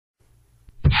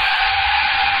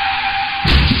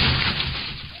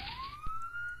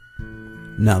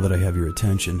Now that I have your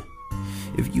attention,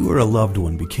 if you or a loved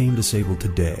one became disabled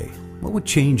today, what would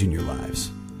change in your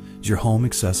lives? Is your home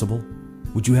accessible?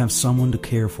 Would you have someone to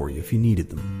care for you if you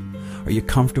needed them? Are you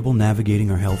comfortable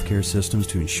navigating our healthcare systems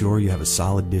to ensure you have a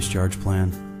solid discharge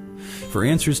plan? For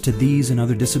answers to these and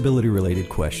other disability-related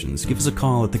questions, give us a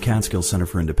call at the Catskill Center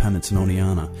for Independence in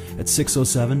Oneonta at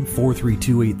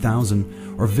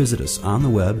 607-432-8000 or visit us on the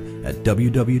web at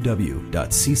www.ccfi.us.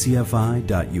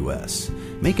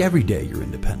 Make every day your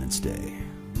Independence Day.